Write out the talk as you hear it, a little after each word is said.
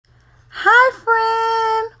Hi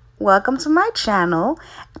friend, welcome to my channel.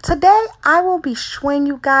 Today I will be showing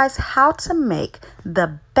you guys how to make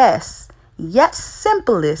the best yet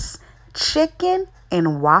simplest chicken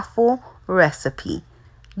and waffle recipe.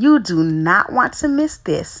 You do not want to miss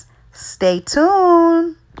this. Stay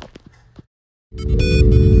tuned.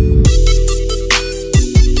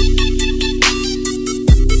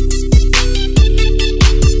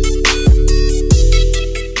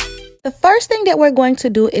 The first thing that we're going to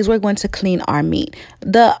do is we're going to clean our meat.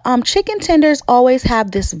 The chicken tenders always have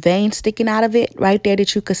this vein sticking out of it right there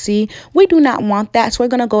that you can see. We do not want that, so we're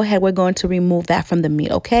going to go ahead. We're going to remove that from the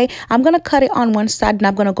meat, okay? I'm going to cut it on one side, and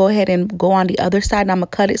I'm going to go ahead and go on the other side, and I'm going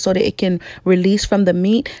to cut it so that it can release from the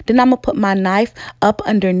meat. Then I'm going to put my knife up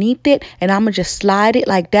underneath it, and I'm going to just slide it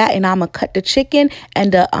like that, and I'm going to cut the chicken,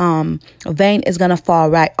 and the vein is going to fall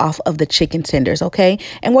right off of the chicken tenders, okay?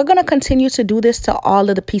 And we're going to continue to do this to all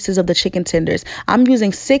of the pieces of the chicken tenders. I'm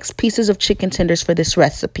using 6 pieces of chicken tenders for this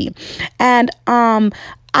recipe. And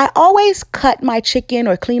I always cut my chicken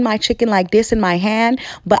or clean my chicken like this in my hand,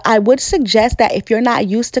 but I would suggest that if you're not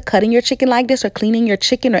used to cutting your chicken like this or cleaning your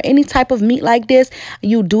chicken or any type of meat like this,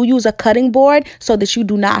 you do use a cutting board so that you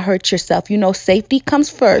do not hurt yourself. You know, safety comes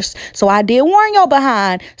first. So I did warn y'all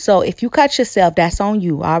behind. So if you cut yourself, that's on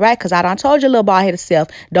you, all right? Because I done told your little bald-headed self,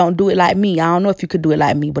 don't do it like me. I don't know if you could do it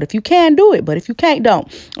like me, but if you can, do it. But if you can't, don't.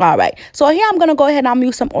 All right. So here I'm going to go ahead and I'm going to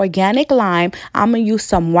use some organic lime. I'm going to use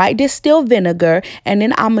some white distilled vinegar, and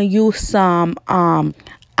then I'm going to use some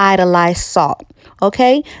iodized salt.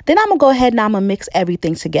 Okay, then I'm gonna go ahead and I'm gonna mix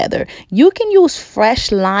everything together. You can use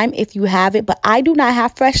fresh lime if you have it, but I do not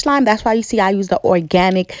have fresh lime. That's why you see I use the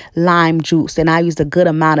organic lime juice, and I used a good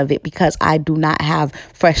amount of it because I do not have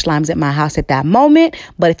fresh limes at my house at that moment.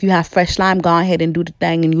 But if you have fresh lime, go ahead and do the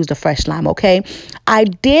thing and use the fresh lime. Okay, I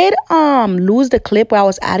did lose the clip where I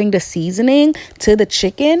was adding the seasoning to the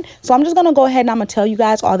chicken, so I'm just gonna go ahead and I'm gonna tell you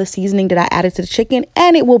guys all the seasoning that I added to the chicken,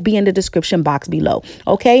 and it will be in the description box below.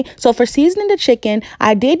 Okay, so for seasoning the chicken,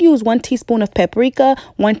 I did use 1 teaspoon of paprika,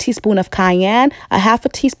 1 teaspoon of cayenne, a half a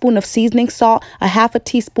teaspoon of seasoning salt, a half a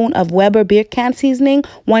teaspoon of Weber beer can seasoning,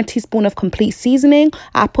 1 teaspoon of complete seasoning.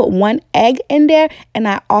 I put 1 egg in there, and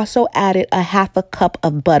I also added a half a cup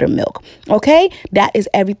of buttermilk. Okay, that is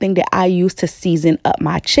everything that I used to season up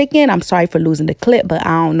my chicken. I'm sorry for losing the clip, but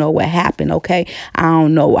I don't know what happened. Okay, I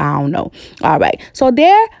don't know. All right, so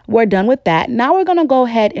there, we're done with that. Now we're gonna go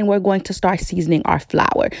ahead and we're going to start seasoning our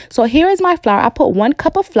flour. So here is my flour. I put 1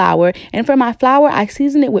 cup of flour, and for my flour I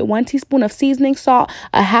season it with 1 teaspoon of seasoning salt,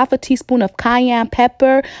 a half a teaspoon of cayenne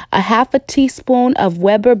pepper, a half a teaspoon of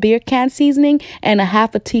Weber beer can seasoning, and a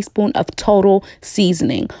half a teaspoon of total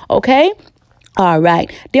seasoning. Okay, all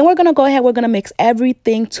right, then we're gonna go ahead, we're gonna mix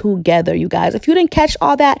everything together, you guys. If you didn't catch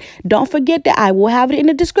all that, don't forget that I will have it in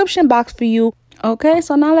the description box for you. Okay,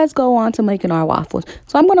 so now let's go on to making our waffles.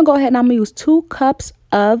 So I'm gonna go ahead and I'm gonna use 2 cups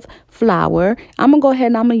of flour. I'm gonna go ahead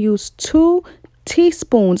and I'm gonna use 2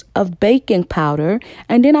 teaspoons of baking powder,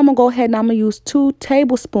 and then I'm gonna go ahead and I'm gonna use 2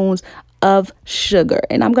 tablespoons of sugar,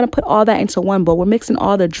 and I'm going to put all that into one bowl. We're mixing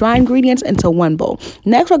all the dry ingredients into one bowl.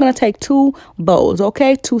 Next, we're going to take 2 bowls,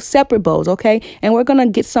 okay, 2 separate bowls, okay, and we're going to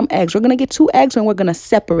get some eggs. We're going to get 2 eggs, and we're going to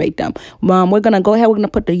separate them. We're going to go ahead, we're going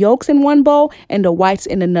to put the yolks in one bowl and the whites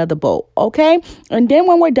in another bowl, okay, and then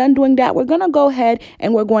when we're done doing that, we're going to go ahead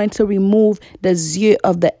and we're going to remove the zit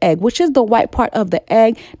of the egg, which is the white part of the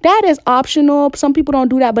egg. That is optional. Some people don't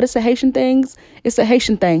do that, but it's a Haitian thing. It's a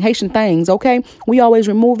Haitian things, okay? We always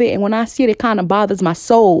remove it, and when I see it kind of bothers my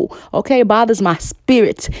soul, okay? It bothers my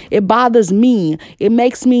spirit. It bothers me. It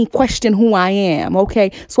makes me question who I am,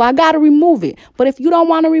 okay? So I got to remove it. But if you don't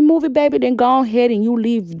want to remove it, baby, then go ahead and you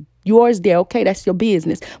leave yours there, okay? That's your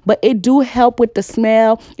business. But it do help with the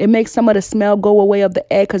smell. It makes some of the smell go away of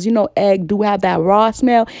the egg, because you know egg do have that raw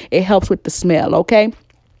smell. It helps with the smell, okay?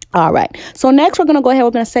 All right, so next we're going to go ahead,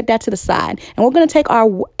 we're going to set that to the side, and we're going to take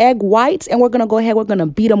our egg whites, and we're going to go ahead, we're going to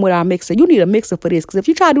beat them with our mixer. You need a mixer for this, because if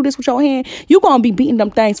you try to do this with your hand, you're going to be beating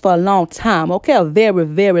them things for a long time, okay? A very,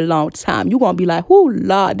 very long time. You're going to be like, oh,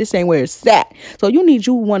 Lord, this ain't where it's at. So you need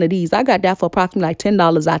you one of these. I got that for approximately like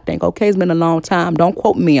 $10, I think, okay? It's been a long time. Don't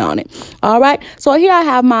quote me on it. All right, so here I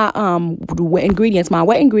have my wet ingredients. I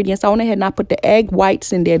went ahead and I put the egg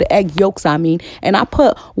whites in there, the egg yolks, I mean, and I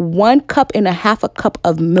put 1 cup and a half a cup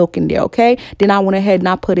of milk in there, okay? Then I went ahead and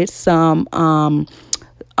I put it some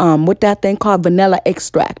with that thing called vanilla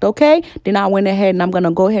extract, okay? Then I went ahead and I'm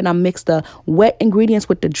gonna mix the wet ingredients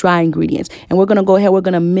with the dry ingredients, and we're gonna go ahead, we're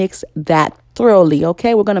gonna mix that thoroughly,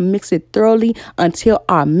 okay? We're going to mix it thoroughly until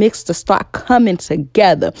our mix to start coming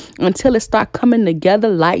together, until it start coming together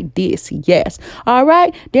like this. Yes. All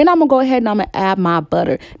right. Then I'm going to go ahead and I'm going to add my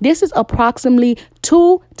butter. This is approximately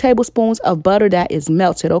 2 tablespoons of butter that is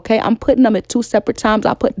melted, okay? I'm putting them at 2 separate times.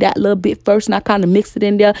 I put that little bit first and I kind of mixed it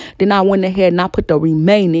in there. Then I went ahead and I put the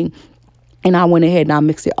remaining and I went ahead and I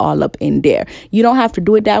mixed it all up in there. You don't have to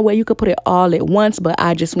do it that way. You could put it all at once, but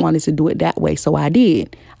I just wanted to do it that way. So I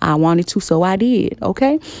did. I wanted to, so I did.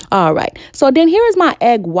 Okay. All right. So then here is my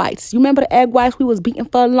egg whites. You remember the egg whites we was beating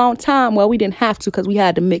for a long time? Well, we didn't have to because we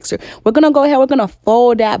had the mixer. We're going to go ahead. We're going to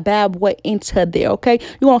fold that bad boy into there. Okay.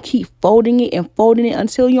 You're going to keep folding it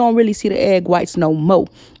until you don't really see the egg whites no more.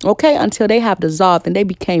 Okay. Until they have dissolved and they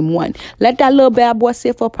became one. Let that little bad boy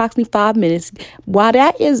sit for approximately 5 minutes. While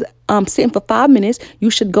that is sitting for 5 minutes, you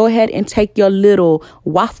should go ahead and take your little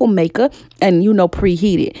waffle maker and,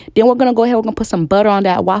 preheat it. Then we're going to go ahead. We're going to put some butter on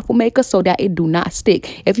that waffle maker so that it do not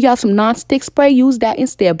stick. If you have some non-stick spray, use that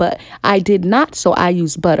instead. But I did not, so I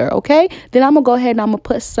used butter. Okay. Then I'm going to go ahead and I'm going to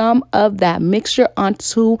put some of that mixture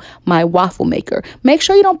onto my waffle maker. Make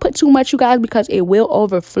sure you don't put too much, you guys, because it will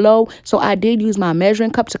overflow. So I did use my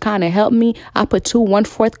measuring cup to kind of help me. I put 2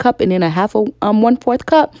 1/4 cup and then a half a 1/4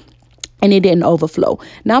 cup. And it didn't overflow.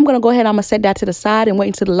 Now I'm going to go ahead. I'm going to set that to the side and wait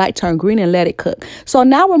until the light turn green and let it cook. So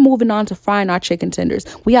now we're moving on to frying our chicken tenders.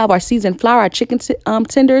 We have our seasoned flour, our chicken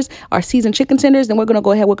tenders, our seasoned chicken tenders. Then we're going to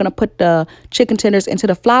go ahead. We're going to put the chicken tenders into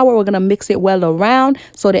the flour. We're going to mix it well around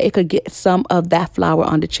so that it could get some of that flour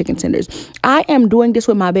on the chicken tenders. I am doing this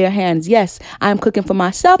with my bare hands. Yes, I am cooking for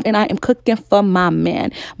myself and I am cooking for my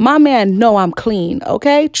man. My man know I'm clean.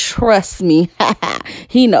 Okay. Trust me.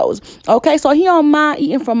 He knows. Okay. So he don't mind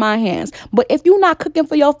eating from my hands. But if you're not cooking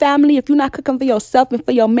for your family, if you're not cooking for yourself and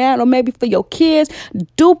for your man or maybe for your kids,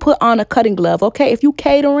 do put on a cutting glove, okay? If you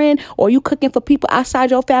catering or you cooking for people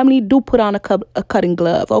outside your family, do put on a cutting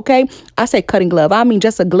glove, okay? I say cutting glove. I mean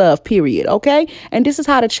just a glove, period, okay? And this is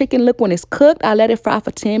how the chicken look when it's cooked. I let it fry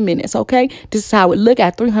for 10 minutes, okay? This is how it look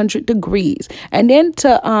at 300 degrees. And then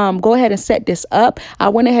to go ahead and set this up, I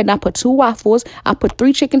went ahead and I put 2 waffles. I put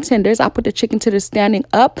 3 chicken tenders. I put the chicken tenders standing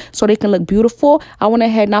up so they can look beautiful. I went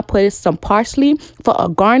ahead and I put some parsley for a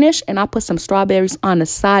garnish, and I put some strawberries on the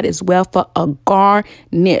side as well for a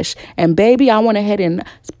garnish. And baby, I went ahead and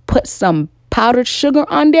put some powdered sugar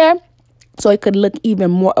on there so it could look even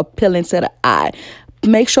more appealing to the eye.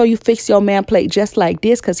 Make sure you fix your man plate just like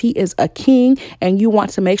this because he is a king, and you want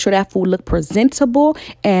to make sure that food look presentable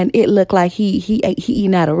and it look like he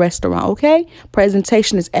eating at a restaurant. Okay,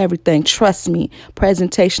 presentation is everything. Trust me,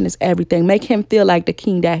 presentation is everything. Make him feel like the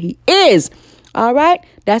king that he is. All right,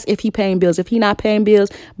 that's if he paying bills. If he not paying bills,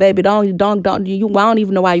 baby, don't I don't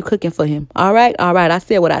even know why you cooking for him. All right, I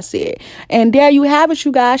said what I said. And there you have it,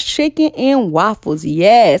 you guys, chicken and waffles.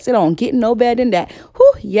 Yes, it don't get no better than that.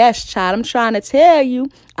 Whew, yes, child, I'm trying to tell you,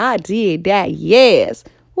 I did that. Yes.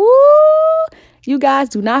 Woo. You guys,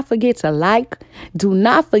 do not forget to like, do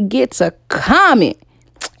not forget to comment,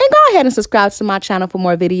 and go ahead and subscribe to my channel for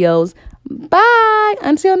more videos. Bye.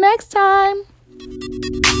 Until next time.